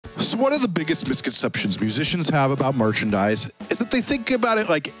So one of the biggest misconceptions musicians have about merchandise is that they think about it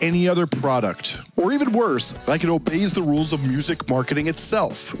like any other product, or even worse, like it obeys the rules of music marketing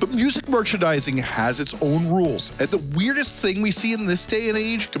itself. But music merchandising has its own rules, and the weirdest thing we see in this day and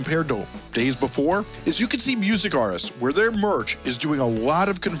age compared to days before is you can see music artists where their merch is doing a lot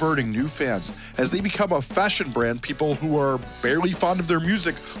of converting new fans as they become a fashion brand people who are barely fond of their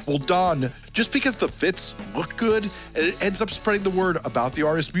music will don just because the fits look good, and it ends up spreading the word about the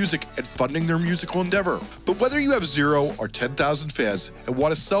artist's music and funding their musical endeavor. But whether you have 0 or 10,000 fans and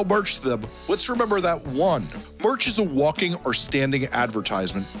want to sell merch to them, let's remember that 1, merch is a walking or standing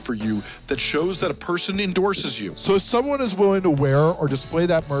advertisement for you that shows that a person endorses you. So if someone is willing to wear or display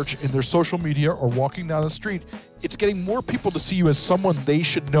that merch in their social media or walking down the street, it's getting more people to see you as someone they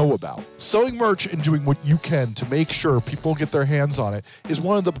should know about. Selling merch and doing what you can to make sure people get their hands on it is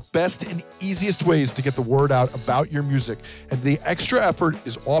one of the best and easiest ways to get the word out about your music, and the extra effort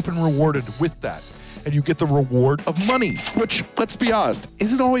is often rewarded with that. And you get the reward of money, which, let's be honest,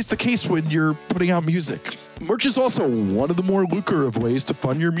 isn't always the case when you're putting out music. Merch is also one of the more lucrative ways to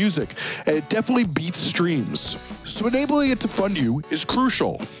fund your music, and it definitely beats streams. So enabling it to fund you is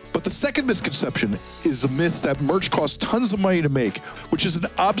crucial. But the second misconception is the myth that merch costs tons of money to make, which is an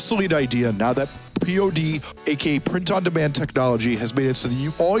obsolete idea now that POD, aka print-on-demand technology, has made it so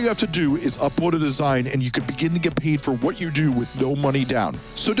that all you have to do is upload a design and you can begin to get paid for what you do with no money down.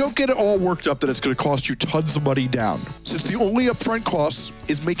 So don't get it all worked up that it's going to cost you tons of money down, since the only upfront cost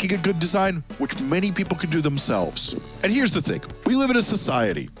is making a good design, which many people can do themselves. And here's the thing, we live in a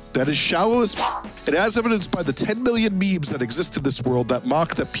society that is shallow as and as evidenced by the 10 million memes that exist in this world that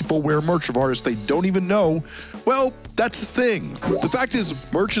mock that people wear merch of artists they don't even know. Well, that's the thing. The fact is,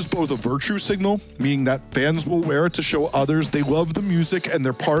 merch is both a virtue signal, meaning that fans will wear it to show others they love the music and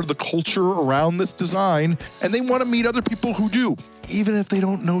they're part of the culture around this design, and they want to meet other people who do, even if they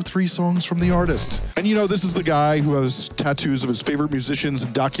don't know 3 songs from the artist. And you know, this is the guy who has tattoos of his favorite musicians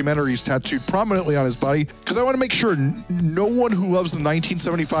and documentaries tattooed prominently on his body, because I want to make sure no one who loves the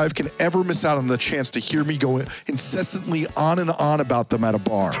 1975 can ever miss out on the chance to hear me go incessantly on and on about them at a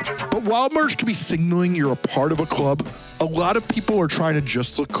bar. But while merch can be signaling you're a part of a club, a lot of people are trying to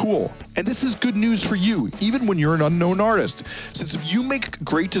just look cool. And this is good news for you, even when you're an unknown artist. Since if you make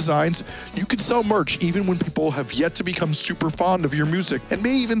great designs, you can sell merch even when people have yet to become super fond of your music and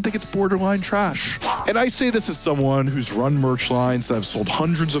may even think it's borderline trash. And I say this as someone who's run merch lines that have sold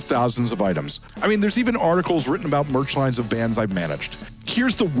hundreds of thousands of items. I mean, there's even articles written about merch lines of bands I've managed.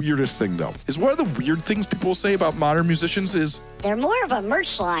 Here's the weirdest thing, though, is one of the weird things people say about modern musicians is they're more of a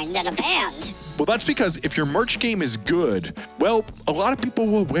merch line than a band. Well, that's because if your merch game is good, well, a lot of people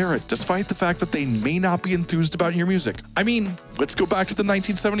will wear it, despite the fact that they may not be enthused about your music. I mean, let's go back to the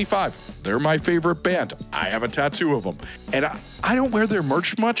 1975. They're my favorite band. I have a tattoo of them. And I don't wear their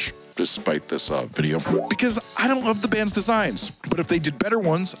merch much, despite this video, because I don't love the band's designs. But if they did better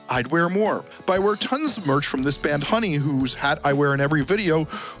ones, I'd wear more. But I wear tons of merch from this band Honey, whose hat I wear in every video,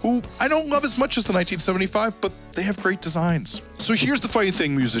 who I don't love as much as the 1975, but they have great designs. So here's the funny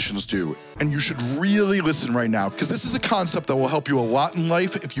thing musicians do, and you should really listen right now, because this is a concept that will help you a lot in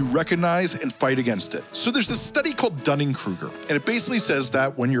life if you recognize and fight against it. So there's this study called Dunning-Kruger, and it basically says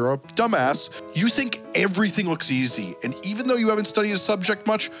that when you're a dumbass, you think everything looks easy, and even though you haven't studied a subject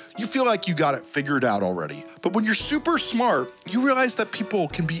much, you feel like you got it figured out already. But when you're super smart, you realize that people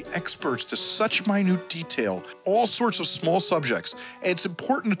can be experts to such minute detail, all sorts of small subjects, and it's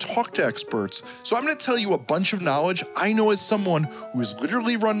important to talk to experts. So I'm going to tell you a bunch of knowledge I know as someone who has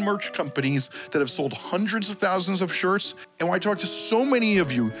literally run merch companies that have sold hundreds of thousands of shirts, and when I talk to so many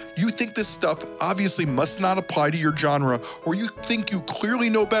of you, you think this stuff obviously must not apply to your genre, or you think you clearly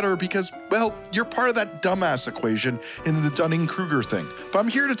know better because, well, you're part of that dumbass equation in the Dunning-Kruger thing. But I'm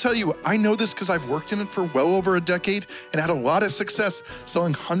here to tell you, I know this because I've worked in it for well over a decade and had a lot of success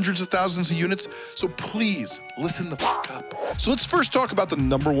selling hundreds of thousands of units, so please listen the fuck up. So let's first talk about the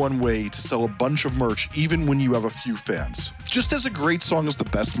 #1 way to sell a bunch of merch even when you have a few fans. Just as a great song is the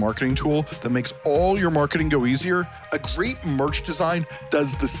best marketing tool that makes all your marketing go easier, a great merch design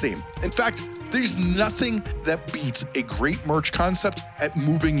does the same. In fact, there's nothing that beats a great merch concept at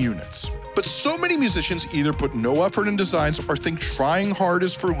moving units. But so many musicians either put no effort in designs or think trying hard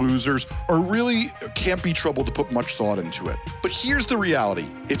is for losers, or really can't be troubled to put much thought into it. But here's the reality.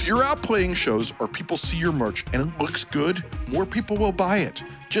 If you're out playing shows or people see your merch and it looks good, more people will buy it.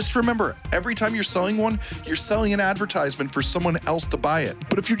 Just remember, every time you're selling one, you're selling an advertisement for someone else to buy it.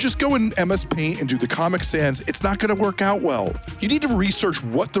 But if you just go in MS Paint and do the Comic Sans, it's not going to work out well. You need to research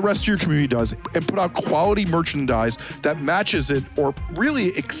what the rest of your community does and put out quality merchandise that matches it or really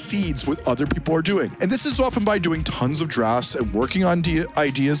exceeds what what other people are doing. And this is often by doing tons of drafts and working on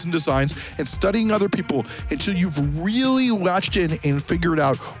ideas and designs and studying other people until you've really latched in and figured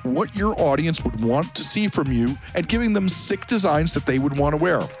out what your audience would want to see from you and giving them sick designs that they would want to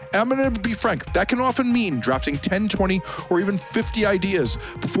wear. And I'm going to be frank, that can often mean drafting 10, 20, or even 50 ideas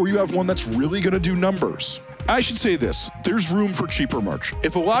before you have one that's really going to do numbers. I should say this, there's room for cheaper merch.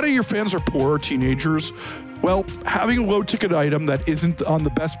 If a lot of your fans are poor teenagers, well, having a low ticket item that isn't on the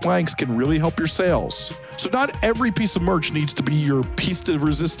best blanks can really help your sales. So not every piece of merch needs to be your piece de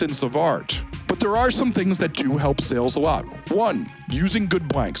resistance of art. But there are some things that do help sales a lot. One, using good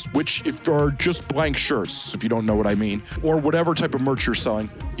blanks, which if are just blank shirts, if you don't know what I mean, or whatever type of merch you're selling.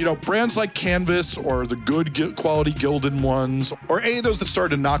 You know, brands like Canvas or the good quality Gildan ones, or any of those that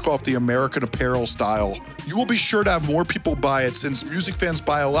started to knock off the American Apparel style, you will be sure to have more people buy it since music fans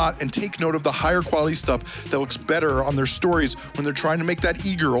buy a lot and take note of the higher quality stuff that looks better on their stories when they're trying to make that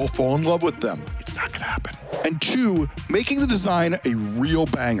e-girl fall in love with them. It's not gonna happen. And two, making the design a real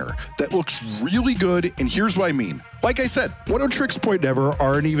banger that looks really good, and here's what I mean. Like I said, One Tricks Point Never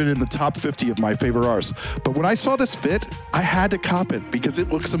aren't even in the top 50 of my favorite artists, but when I saw this fit, I had to cop it because it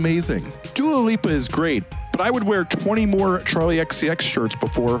looks amazing. Dua Lipa is great, but I would wear 20 more Charli XCX shirts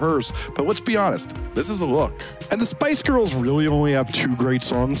before hers. But let's be honest, this is a look. And the Spice Girls really only have 2 great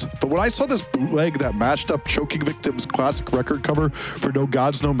songs, but when I saw this bootleg that matched up Choking Victims' classic record cover for No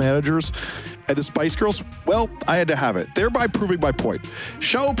Gods, No Managers, and the Spice Girls, well, I had to have it, thereby proving my point.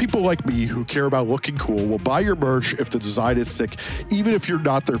 Shallow people like me who care about looking cool will buy your merch if the design is sick, even if you're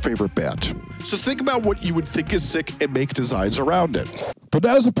not their favorite band. So think about what you would think is sick and make designs around it. But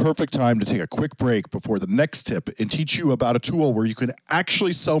now is a perfect time to take a quick break before the next tip and teach you about a tool where you can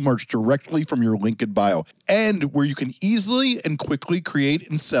actually sell merch directly from your link in bio, and where you can easily and quickly create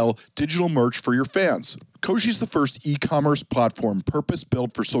and sell digital merch for your fans. Koji is the first e-commerce platform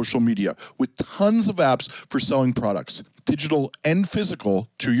purpose-built for social media with tons of apps for selling products, digital and physical,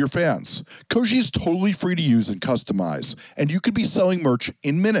 to your fans. Koji is totally free to use and customize, and you could be selling merch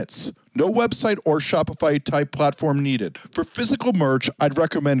in minutes. No website or Shopify type platform needed. For physical merch, I'd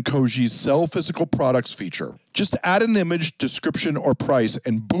recommend Koji's Sell Physical Products feature. Just add an image, description, or price,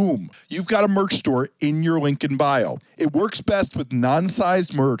 and boom, you've got a merch store in your link in bio. It works best with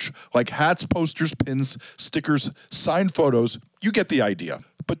non-sized merch like hats, posters, pins, stickers, signed photos. You get the idea.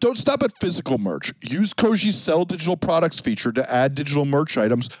 But don't stop at physical merch. Use Koji's Sell Digital Products feature to add digital merch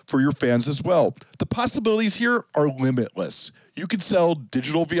items for your fans as well. The possibilities here are limitless. You can sell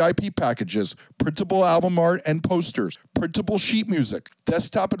digital VIP packages, printable album art and posters, printable sheet music,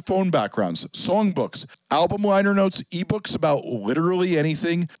 desktop and phone backgrounds, songbooks, album liner notes, ebooks about literally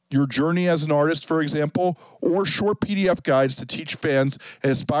anything, your journey as an artist, for example, or short PDF guides to teach fans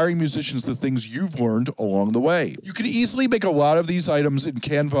and aspiring musicians the things you've learned along the way. You can easily make a lot of these items in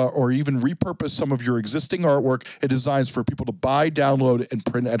Canva or even repurpose some of your existing artwork and designs for people to buy, download, and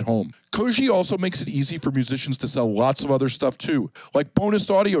print at home. Koji also makes it easy for musicians to sell lots of other stuff too, like bonus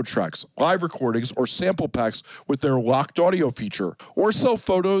audio tracks, live recordings, or sample packs with their locked audio feature, or sell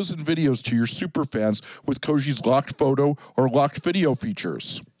photos and videos to your super fans with Koji's locked photo or locked video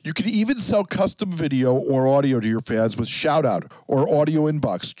features. You can even sell custom video or audio to your fans with Shoutout or Audio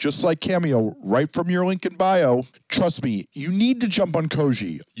Inbox, just like Cameo, right from your link in bio. Trust me, you need to jump on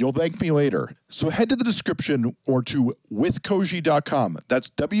Koji. You'll thank me later. So head to the description or to withkoji.com.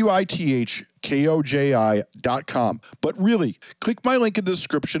 That's WITHKOJI.com. But really, click my link in the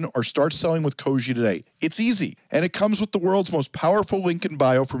description or start selling with Koji today. It's easy, and it comes with the world's most powerful link in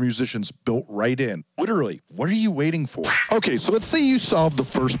bio for musicians built right in. Literally, what are you waiting for? Okay, so let's say you solved the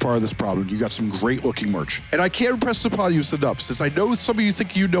first part of this problem. You got some great looking merch. And I can't impress upon you enough, since I know some of you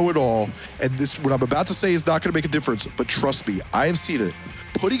think you know it all, and this, what I'm about to say, is not going to make a difference, but trust me, I have seen it.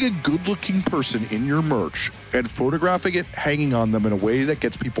 Putting a good-looking person in your merch and photographing it hanging on them in a way that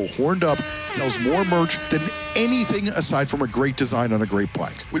gets people horned up sells more merch than anything aside from a great design on a great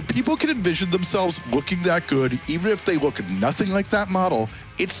blank. When people can envision themselves looking that good, even if they look nothing like that model,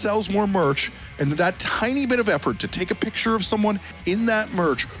 it sells more merch, and that tiny bit of effort to take a picture of someone in that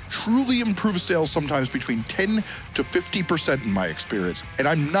merch truly improves sales, sometimes between 10 to 50% in my experience. And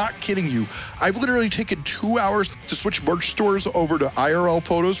I'm not kidding you. I've literally taken 2 hours to switch merch stores over to IRL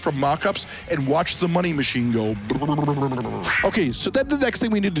photos from mock-ups and watch the money machine go. Okay, so then the next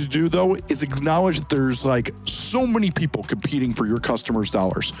thing we need to do, though, is acknowledge that there's like so many people competing for your customers'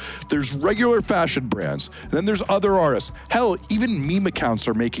 dollars. There's regular fashion brands, and then there's other artists. Hell, even meme accounts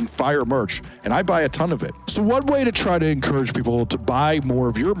are making fire merch, and I buy a ton of it. So one way to try to encourage people to buy more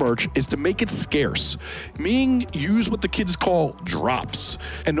of your merch is to make it scarce, meaning use what the kids call drops,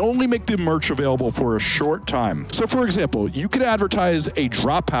 and only make the merch available for a short time. So for example, you could advertise a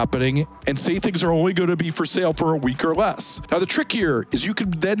drop happening and say things are only going to be for sale for a week or less. Now the trick here is you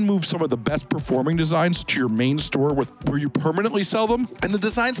could then move some of the best performing designs to your main store where you permanently sell them, and the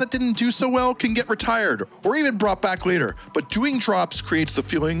designs that didn't do so well can get retired or even brought back later. But doing drops creates the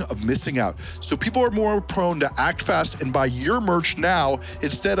feeling of missing out, so people are more prone to act fast and buy your merch now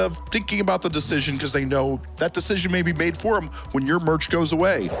instead of thinking about the decision, because they know that decision may be made for them when your merch goes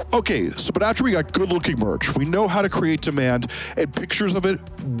away. Okay, so but after we got good looking merch, we know how to create demand and pictures of it.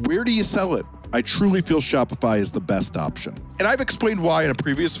 Where do you sell it? I truly feel Shopify is the best option. And I've explained why in a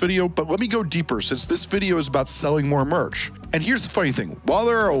previous video, but let me go deeper since this video is about selling more merch. And here's the funny thing, while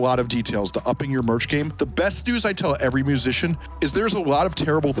there are a lot of details to upping your merch game, the best news I tell every musician is there's a lot of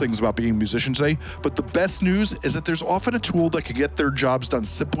terrible things about being a musician today, but the best news is that there's often a tool that can get their jobs done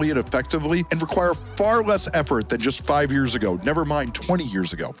simply and effectively and require far less effort than just 5 years ago, never mind 20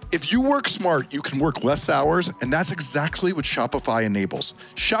 years ago. If you work smart, you can work less hours, and that's exactly what Shopify enables.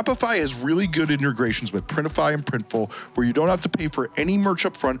 Shopify has really good integrations with Printify and Printful, where you don't have to pay for any merch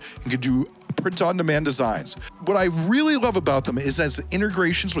up front and can do print-on-demand designs. What I really love about them is as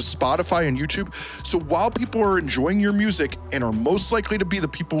integrations with Spotify and YouTube, so while people are enjoying your music and are most likely to be the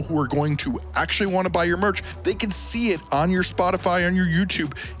people who are going to actually want to buy your merch, they can see it on your Spotify, on your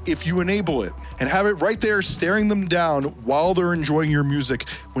YouTube, if you enable it, and have it right there staring them down while they're enjoying your music,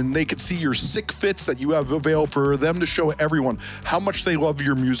 when they can see your sick fits that you have available for them to show everyone how much they love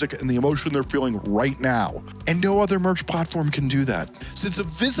your music and the emotion they're feeling right now. And no other merch platform can do that. Since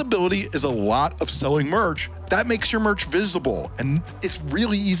visibility is a lot of selling merch, that makes your merch visible, and it's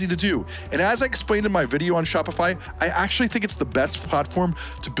really easy to do. And as I explained in my video on Shopify, I actually think it's the best platform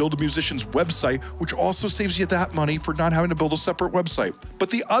to build a musician's website, which also saves you that money for not having to build a separate website. But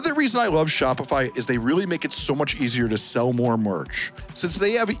the other reason I love Shopify is they really make it so much easier to sell more merch. Since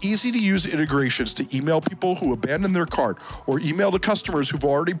they have easy to use integrations to email people who abandon their cart, or email to customers who've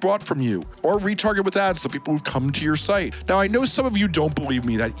already bought from you, or retarget with ads the people who've come to your site. Now I know some of you don't believe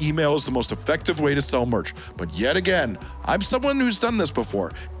me that email is the most effective way to sell merch, but yet again, I'm someone who's done this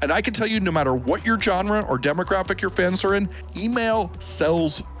before, and I can tell you no matter what your genre or demographic your fans are in, email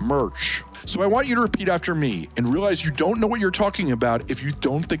sells merch. So I want you to repeat after me and realize you don't know what you're talking about if you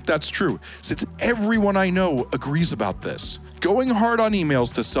don't think that's true, since everyone I know agrees about this. Going hard on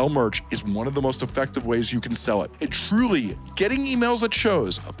emails to sell merch is one of the most effective ways you can sell it. And truly, getting emails at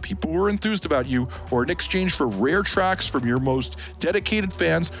shows of people who are enthused about you, or in exchange for rare tracks from your most dedicated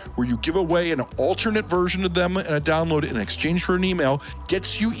fans, where you give away an alternate version of them and a download in exchange for an email,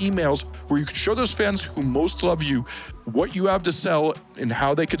 gets you emails where you can show those fans who most love you what you have to sell and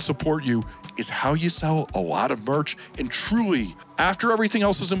how they could support you, is how you sell a lot of merch. And truly, after everything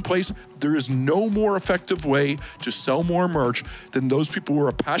else is in place, there is no more effective way to sell more merch than those people who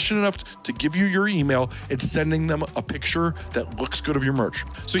are passionate enough to give you your email and sending them a picture that looks good of your merch.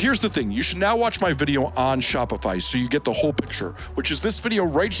 So here's the thing, you should now watch my video on Shopify so you get the whole picture, which is this video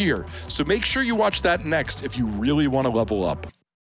right here. So make sure you watch that next if you really want to level up.